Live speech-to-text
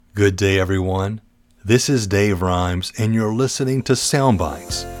Good day, everyone. This is Dave Rhymes, and you're listening to Sound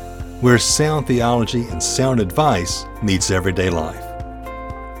Bites, where sound theology and sound advice meets everyday life.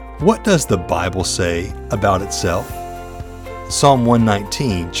 What does the Bible say about itself? Psalm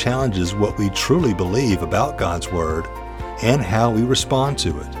 119 challenges what we truly believe about God's Word and how we respond to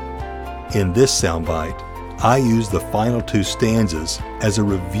it. In this soundbite, I use the final two stanzas as a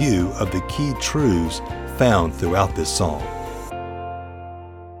review of the key truths found throughout this psalm.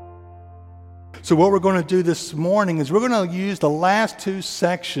 So what we're going to do this morning is we're going to use the last two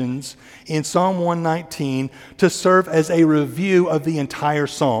sections in Psalm 119 to serve as a review of the entire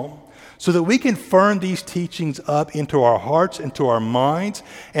psalm, so that we can firm these teachings up into our hearts, into our minds,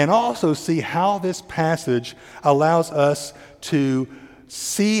 and also see how this passage allows us to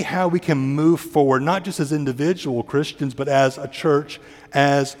see how we can move forward, not just as individual Christians, but as a church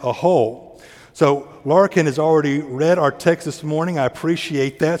as a whole. So Larkin has already read our text this morning. I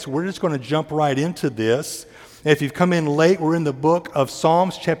appreciate that. So we're just going to jump right into this. If you've come in late, we're in the book of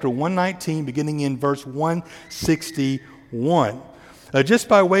Psalms, chapter 119, beginning in verse 161. Just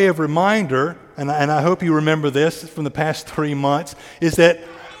by way of reminder, and I hope you remember this from the past 3 months, is that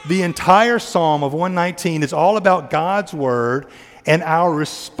the entire Psalm of 119 is all about God's Word and our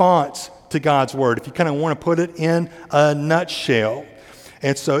response to God's Word, if you kind of want to put it in a nutshell.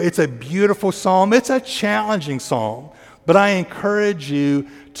 And so it's a beautiful psalm. It's a challenging psalm. But I encourage you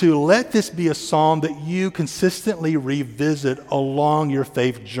to let this be a psalm that you consistently revisit along your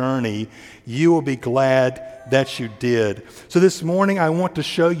faith journey. You will be glad that you did. So this morning I want to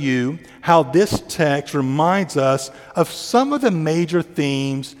show you how this text reminds us of some of the major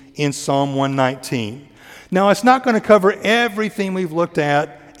themes in Psalm 119. Now, it's not going to cover everything we've looked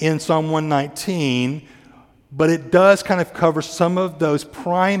at in Psalm 119, but it does kind of cover some of those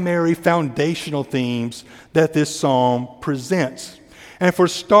primary foundational themes that this psalm presents. And for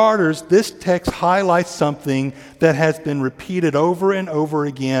starters, this text highlights something that has been repeated over and over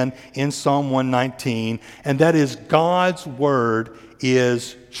again in Psalm 119, and that is God's Word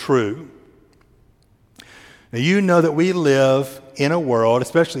is true. Now, you know that we live in a world,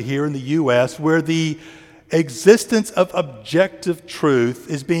 especially here in the U.S., where the existence of objective truth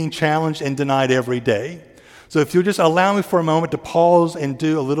is being challenged and denied every day. So if you'll just allow me for a moment to pause and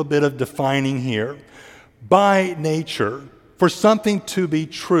do a little bit of defining here. By nature, for something to be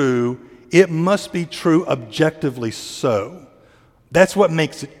true, it must be true objectively so. That's what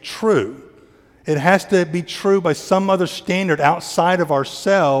makes it true. It has to be true by some other standard outside of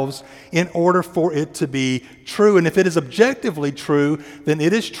ourselves in order for it to be true. And if it is objectively true, then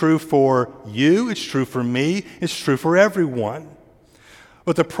it is true for you, it's true for me, it's true for everyone.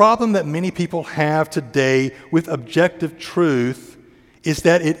 But the problem that many people have today with objective truth is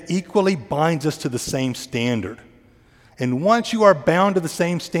that it equally binds us to the same standard. And once you are bound to the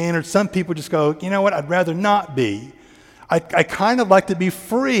same standard, some people just go, you know what, I'd rather not be. I kind of like to be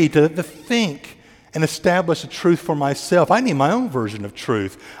free to think and establish a truth for myself. I need my own version of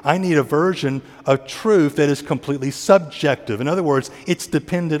truth. I need a version of truth that is completely subjective. In other words, it's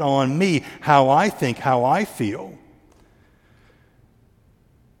dependent on me, how I think, how I feel.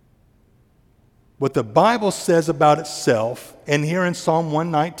 What the Bible says about itself, and here in Psalm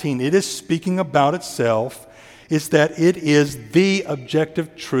 119, it is speaking about itself, is that it is the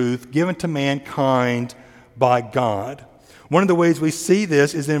objective truth given to mankind by God. One of the ways we see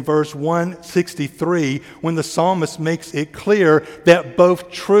this is in verse 163, when the psalmist makes it clear that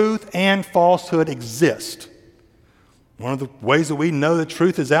both truth and falsehood exist. One of the ways that we know that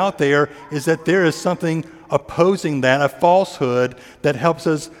truth is out there is that there is something opposing that, a falsehood that helps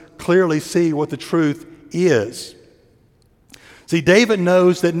us clearly see what the truth is. See, David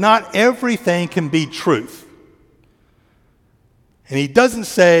knows that not everything can be truth. And he doesn't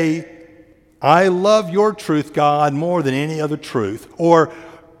say, I love your truth, God, more than any other truth. Or,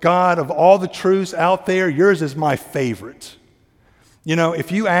 God, of all the truths out there, yours is my favorite. You know,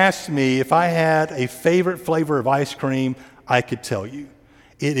 if you asked me if I had a favorite flavor of ice cream, I could tell you.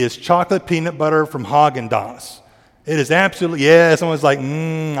 It is chocolate peanut butter from Haagen-Dazs. It is absolutely, yeah, someone's like,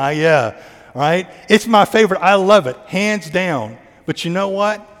 yeah, right? It's my favorite. I love it, hands down. But you know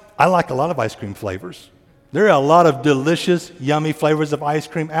what? I like a lot of ice cream flavors. There are a lot of delicious, yummy flavors of ice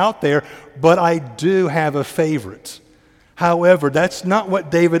cream out there, but I do have a favorite. However, that's not what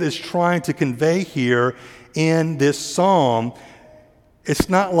David is trying to convey here in this psalm. It's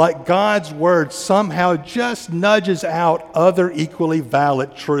not like God's Word somehow just nudges out other equally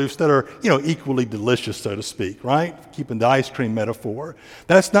valid truths that are, equally delicious, so to speak, right? Keeping the ice cream metaphor.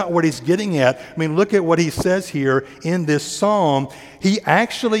 That's not what he's getting at. I mean, look at what he says here in this psalm. He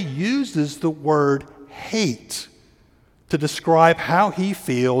actually uses the word hate to describe how he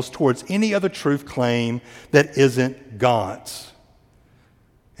feels towards any other truth claim that isn't God's.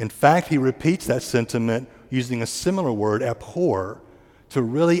 In fact, he repeats that sentiment using a similar word, abhor, to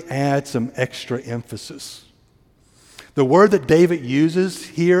really add some extra emphasis. The word that David uses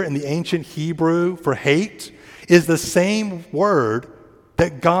here in the ancient Hebrew for hate is the same word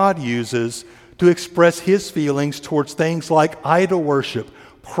that God uses to express his feelings towards things like idol worship,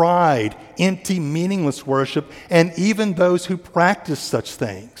 pride, empty, meaningless worship, and even those who practice such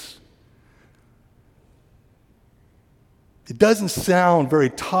things. It doesn't sound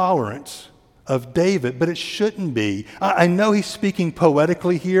very tolerant of David, but it shouldn't be. I know he's speaking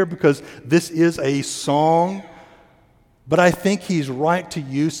poetically here because this is a song, but I think he's right to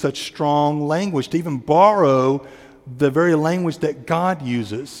use such strong language, to even borrow the very language that God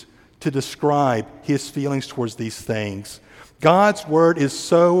uses to describe his feelings towards these things. God's word is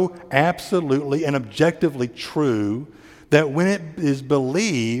so absolutely and objectively true that when it is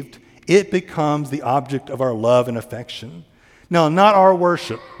believed, it becomes the object of our love and affection. Now, not our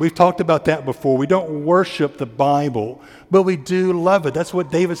worship. We've talked about that before. We don't worship the Bible, but we do love it. That's what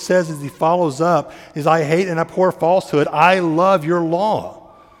David says as he follows up, is I hate and abhor falsehood. I love your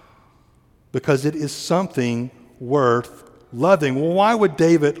law because it is something worth loving. Well, why would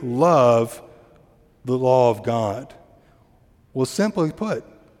David love the law of God? Well, simply put,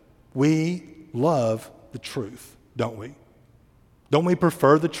 we love the truth, don't we? Don't we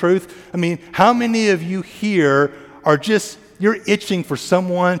prefer the truth? I mean, how many of you here are just, you're itching for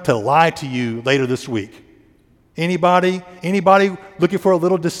someone to lie to you later this week? Anybody? Anybody looking for a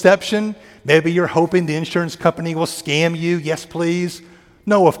little deception? Maybe you're hoping the insurance company will scam you. Yes, please.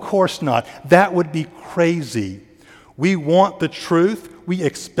 No, of course not. That would be crazy. We want the truth. We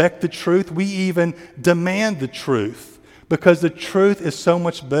expect the truth. We even demand the truth because the truth is so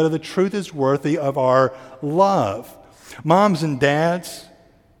much better. The truth is worthy of our love. Moms and dads,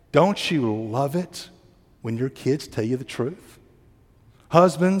 don't you love it when your kids tell you the truth?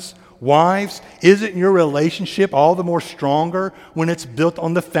 Husbands, wives, isn't your relationship all the more stronger when it's built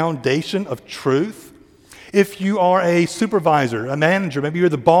on the foundation of truth? If you are a supervisor, a manager, maybe you're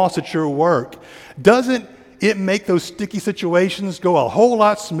the boss at your work, doesn't it make those sticky situations go a whole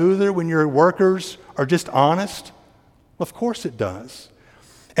lot smoother when your workers are just honest? Well, of course it does.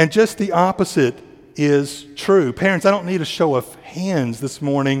 And just the opposite is true. Parents, I don't need a show of hands this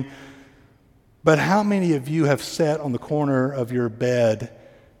morning, but how many of you have sat on the corner of your bed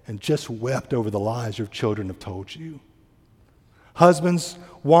and just wept over the lies your children have told you? Husbands,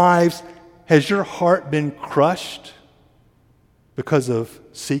 wives, has your heart been crushed because of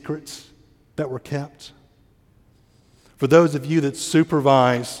secrets that were kept? For those of you that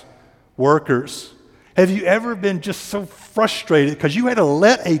supervise workers, have you ever been just so frustrated because you had to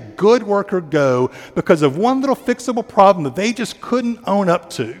let a good worker go because of one little fixable problem that they just couldn't own up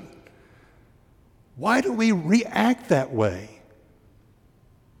to? Why do we react that way?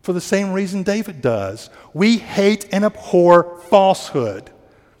 For the same reason David does. We hate and abhor falsehood.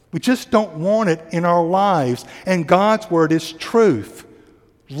 We just don't want it in our lives. And God's word is truth.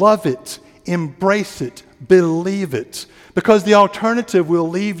 Love it. Embrace it. Believe it. Because the alternative will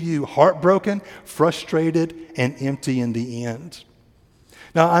leave you heartbroken, frustrated, and empty in the end.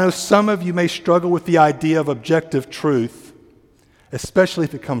 Now, I know some of you may struggle with the idea of objective truth, especially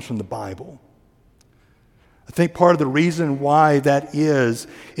if it comes from the Bible. I think part of the reason why that is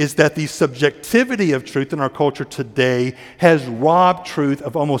that the subjectivity of truth in our culture today has robbed truth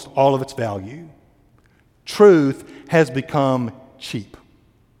of almost all of its value. Truth has become cheap.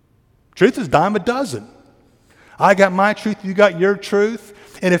 Truth is dime a dozen. I got my truth, you got your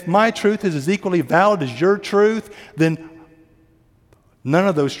truth, and if my truth is as equally valid as your truth, then none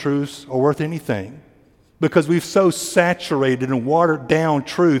of those truths are worth anything. Because we've so saturated and watered down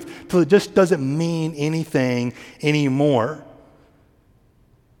truth till it just doesn't mean anything anymore.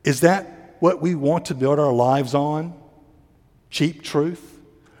 Is that what we want to build our lives on? Cheap truth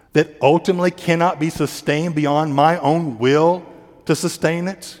that ultimately cannot be sustained beyond my own will to sustain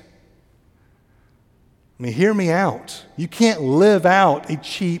it? I mean, hear me out. You can't live out a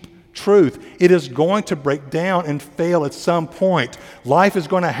cheap truth. It is going to break down and fail at some point. Life is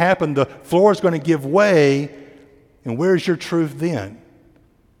going to happen. The floor is going to give way. And where's your truth then?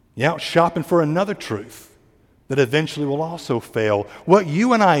 You're out shopping for another truth that eventually will also fail. What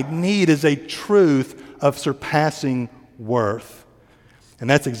you and I need is a truth of surpassing worth. And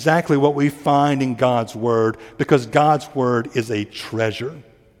that's exactly what we find in God's Word, because God's Word is a treasure.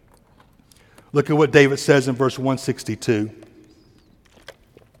 Look at what David says in verse 162.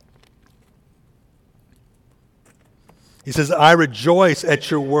 He says, I rejoice at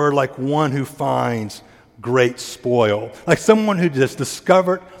your word like one who finds great spoil, like someone who just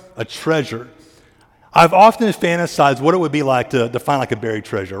discovered a treasure. I've often fantasized what it would be like to find like a buried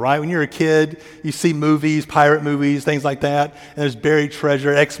treasure, right? When you're a kid, you see movies, pirate movies, things like that, and there's buried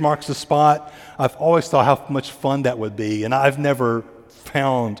treasure, X marks the spot. I've always thought how much fun that would be, and I've never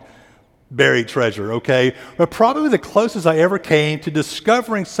found buried treasure, okay? But probably the closest I ever came to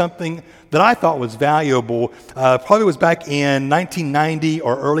discovering something that I thought was valuable probably was back in 1990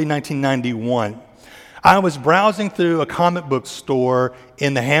 or early 1991. I was browsing through a comic book store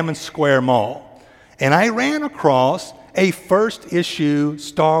in the Hammond Square Mall, and I ran across a first issue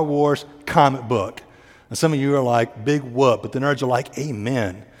Star Wars comic book. And some of you are like, big whoop, but the nerds are like,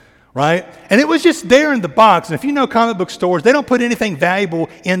 amen, right? And it was just there in the box. And if you know comic book stores, they don't put anything valuable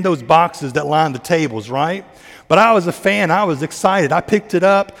in those boxes that line the tables, right? But I was a fan. I was excited. I picked it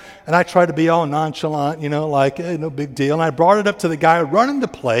up, and I tried to be all nonchalant, like, hey, no big deal. And I brought it up to the guy running the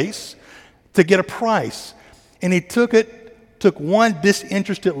place to get a price. And he took one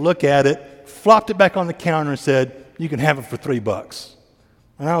disinterested look at it, flopped it back on the counter and said, you can have it for $3.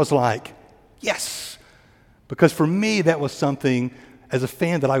 And I was like, yes. Because for me, that was something as a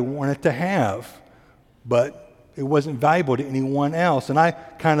fan that I wanted to have, but it wasn't valuable to anyone else. And I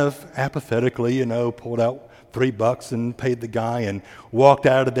kind of apathetically, pulled out $3 and paid the guy and walked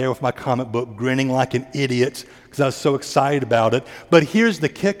out of there with my comic book grinning like an idiot because I was so excited about it. But here's the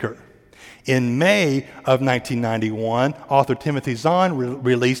kicker. In May of 1991, author Timothy Zahn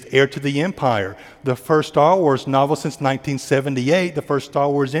released Heir to the Empire, the first Star Wars novel since 1978, the first Star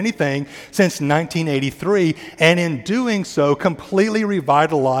Wars anything since 1983, and in doing so, completely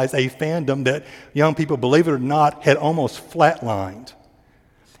revitalized a fandom that young people, believe it or not, had almost flatlined.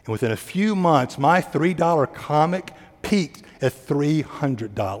 And within a few months, my $3 comic peaked at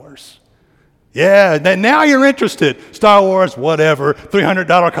 $300. Yeah, now you're interested. Star Wars, whatever,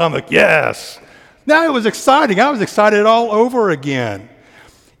 $300 comic, yes. Now it was exciting. I was excited all over again.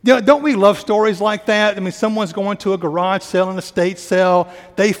 Don't we love stories like that? I mean, someone's going to a garage sale, an estate sale.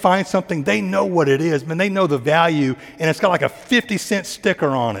 They find something. They know what it is. They know the value, and it's got like a 50-cent sticker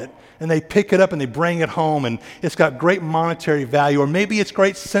on it. And they pick it up and they bring it home, and it's got great monetary value, or maybe it's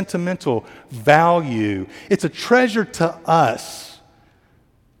great sentimental value. It's a treasure to us.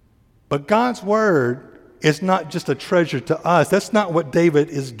 But God's Word is not just a treasure to us. That's not what David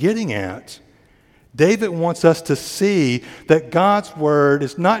is getting at. David wants us to see that God's Word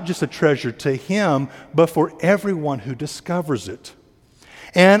is not just a treasure to him, but for everyone who discovers it.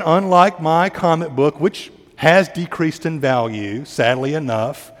 And unlike my comic book, which has decreased in value, sadly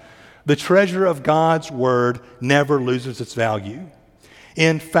enough, the treasure of God's Word never loses its value.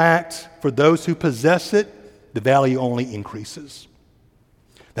 In fact, for those who possess it, the value only increases.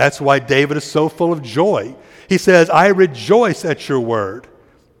 That's why David is so full of joy. He says, I rejoice at your word.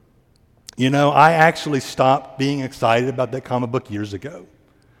 I actually stopped being excited about that comic book years ago.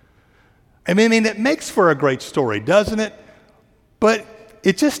 I mean, it makes for a great story, doesn't it? But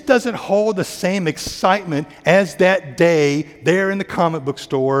it just doesn't hold the same excitement as that day there in the comic book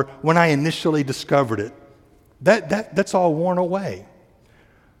store when I initially discovered it. That's all worn away.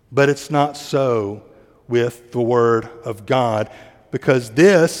 But it's not so with the Word of God. Because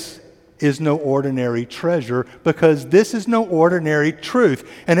this is no ordinary treasure, because this is no ordinary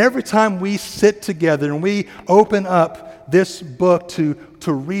truth. And every time we sit together and we open up this book to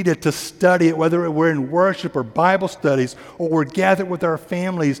read it, to study it, whether we're in worship or Bible studies, or we're gathered with our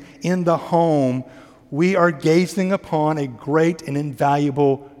families in the home, we are gazing upon a great and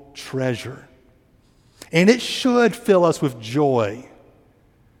invaluable treasure. And it should fill us with joy.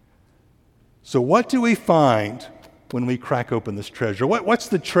 So what do we find when we crack open this treasure? What's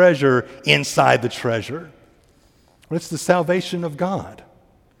the treasure inside the treasure? Well, it's the salvation of God.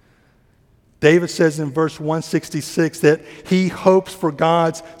 David says in verse 166 that he hopes for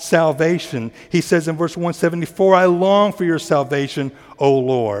God's salvation. He says in verse 174, I long for your salvation, O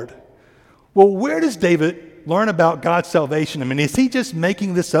Lord. Well, where does David learn about God's salvation? I mean, is he just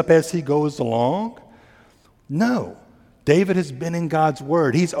making this up as he goes along? No. David has been in God's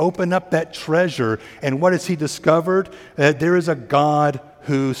Word. He's opened up that treasure. And what has he discovered? That there is a God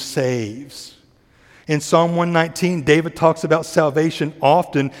who saves. In Psalm 119, David talks about salvation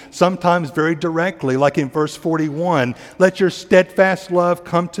often, sometimes very directly, like in verse 41. Let your steadfast love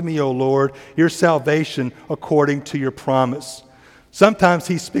come to me, O Lord, your salvation according to your promise. Sometimes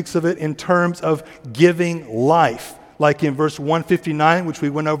he speaks of it in terms of giving life, like in verse 159, which we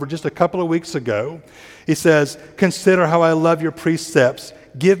went over just a couple of weeks ago. He says, consider how I love your precepts.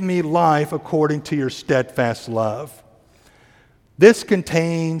 Give me life according to your steadfast love. This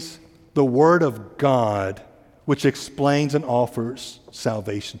contains the Word of God, which explains and offers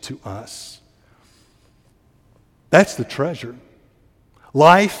salvation to us. That's the treasure.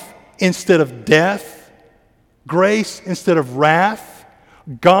 Life instead of death, grace instead of wrath,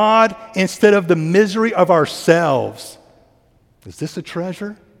 God instead of the misery of ourselves. Is this a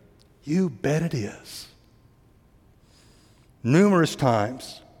treasure? You bet it is. Numerous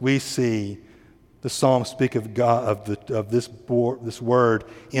times we see the Psalms speak of God, of this word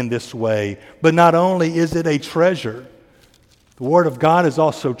in this way. But not only is it a treasure, the Word of God is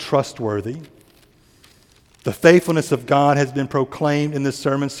also trustworthy. The faithfulness of God has been proclaimed in this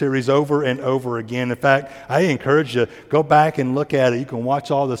sermon series over and over again. In fact, I encourage you, go back and look at it. You can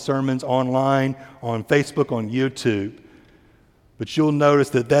watch all the sermons online, on Facebook, on YouTube. But you'll notice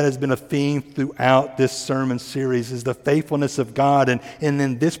that has been a theme throughout this sermon series, is the faithfulness of God. And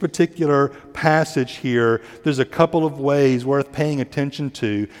in this particular passage here, there's a couple of ways worth paying attention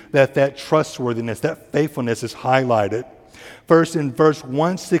to that trustworthiness, that faithfulness is highlighted. First, in verse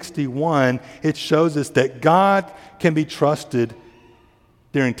 161, it shows us that God can be trusted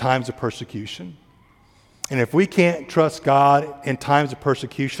during times of persecution. And if we can't trust God in times of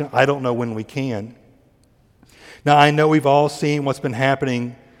persecution, I don't know when we can. Now, I know we've all seen what's been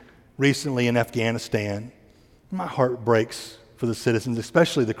happening recently in Afghanistan. My heart breaks for the citizens,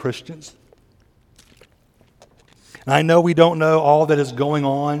 especially the Christians. And I know we don't know all that is going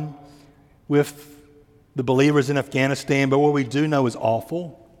on with the believers in Afghanistan, but what we do know is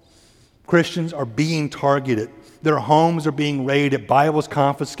awful. Christians are being targeted. Their homes are being raided, Bibles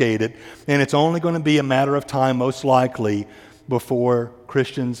confiscated, and it's only going to be a matter of time, most likely, before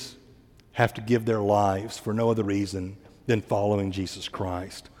Christians have to give their lives for no other reason than following Jesus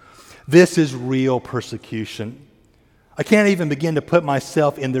Christ. This is real persecution. I can't even begin to put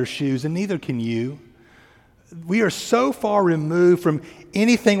myself in their shoes, and neither can you. We are so far removed from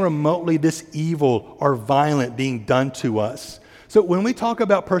anything remotely this evil or violent being done to us. So when we talk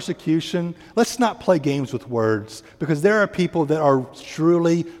about persecution, let's not play games with words, because there are people that are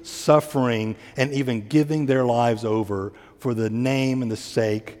truly suffering and even giving their lives over for the name and the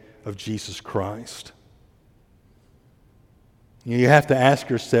sake of Jesus Christ. You have to ask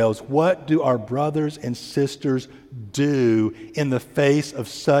yourselves, what do our brothers and sisters do in the face of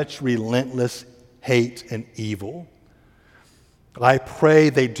such relentless hate and evil? I pray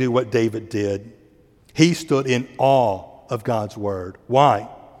they do what David did. He stood in awe of God's word. Why?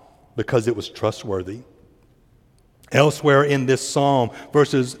 Because it was trustworthy. Elsewhere in this psalm,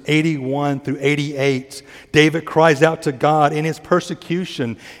 verses 81 through 88, David cries out to God in his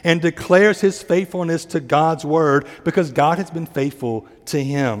persecution and declares his faithfulness to God's word because God has been faithful to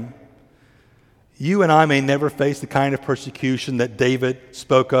him. You and I may never face the kind of persecution that David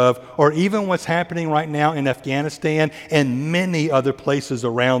spoke of, or even what's happening right now in Afghanistan and many other places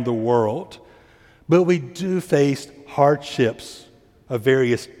around the world. But we do face hardships of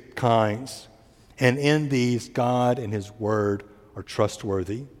various kinds. And in these, God and his word are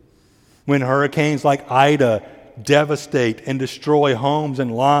trustworthy. When hurricanes like Ida devastate and destroy homes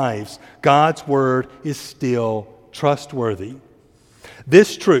and lives, God's word is still trustworthy.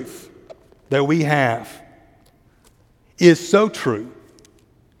 This truth that we have is so true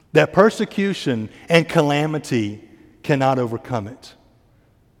that persecution and calamity cannot overcome it.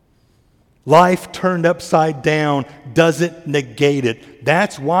 Life turned upside down doesn't negate it.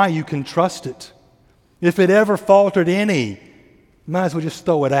 That's why you can trust it. If it ever faltered any, you might as well just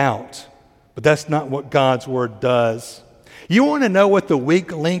throw it out. But that's not what God's word does. You want to know what the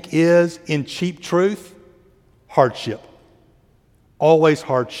weak link is in cheap truth? Hardship. Always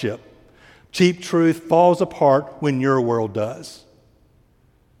hardship. Cheap truth falls apart when your world does.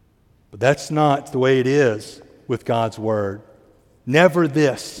 But that's not the way it is with God's word. Never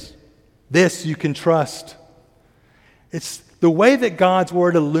this. This you can trust. It's the way that God's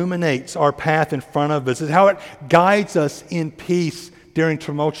word illuminates our path in front of us, is how it guides us in peace during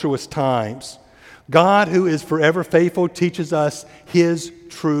tumultuous times. God, who is forever faithful, teaches us his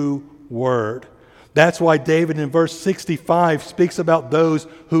true word. That's why David in verse 65 speaks about those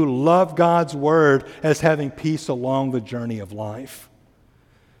who love God's word as having peace along the journey of life.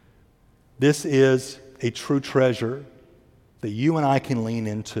 This is a true treasure that you and I can lean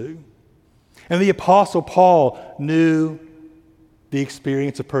into. And the Apostle Paul knew the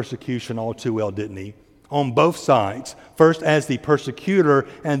experience of persecution all too well, didn't he? On both sides. First as the persecutor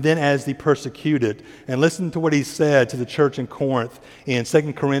and then as the persecuted. And listen to what he said to the church in Corinth in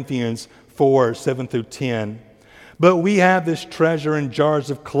 2 Corinthians 4, 7 through 10. But we have this treasure in jars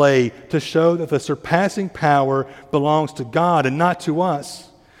of clay to show that the surpassing power belongs to God and not to us.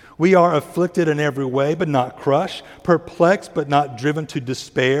 We are afflicted in every way, but not crushed, perplexed, but not driven to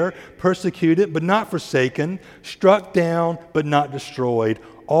despair, persecuted, but not forsaken, struck down, but not destroyed,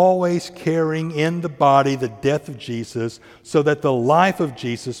 always carrying in the body the death of Jesus, so that the life of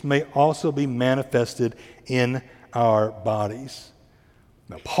Jesus may also be manifested in our bodies.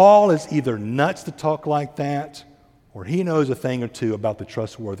 Now, Paul is either nuts to talk like that, or he knows a thing or two about the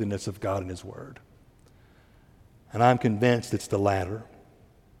trustworthiness of God and His Word. And I'm convinced it's the latter.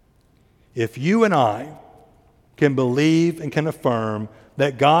 If you and I can believe and can affirm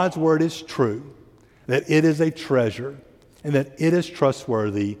that God's Word is true, that it is a treasure, and that it is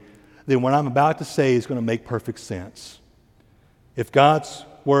trustworthy, then what I'm about to say is going to make perfect sense. If God's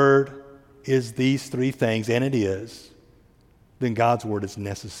Word is these three things, and it is, then God's Word is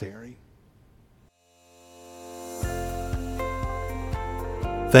necessary.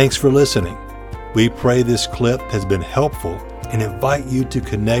 Thanks for listening. We pray this clip has been helpful and invite you to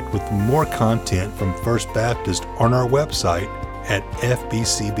connect with more content from First Baptist on our website at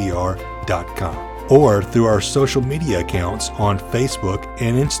fbcbr.com or through our social media accounts on Facebook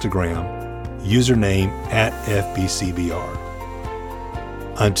and Instagram, username @FBCBR.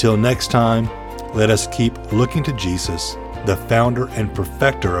 Until next time, let us keep looking to Jesus, the founder and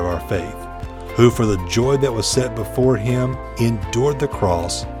perfecter of our faith, who for the joy that was set before Him endured the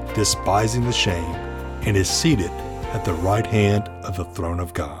cross, despising the shame, and is seated at the right hand of the throne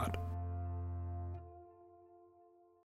of God.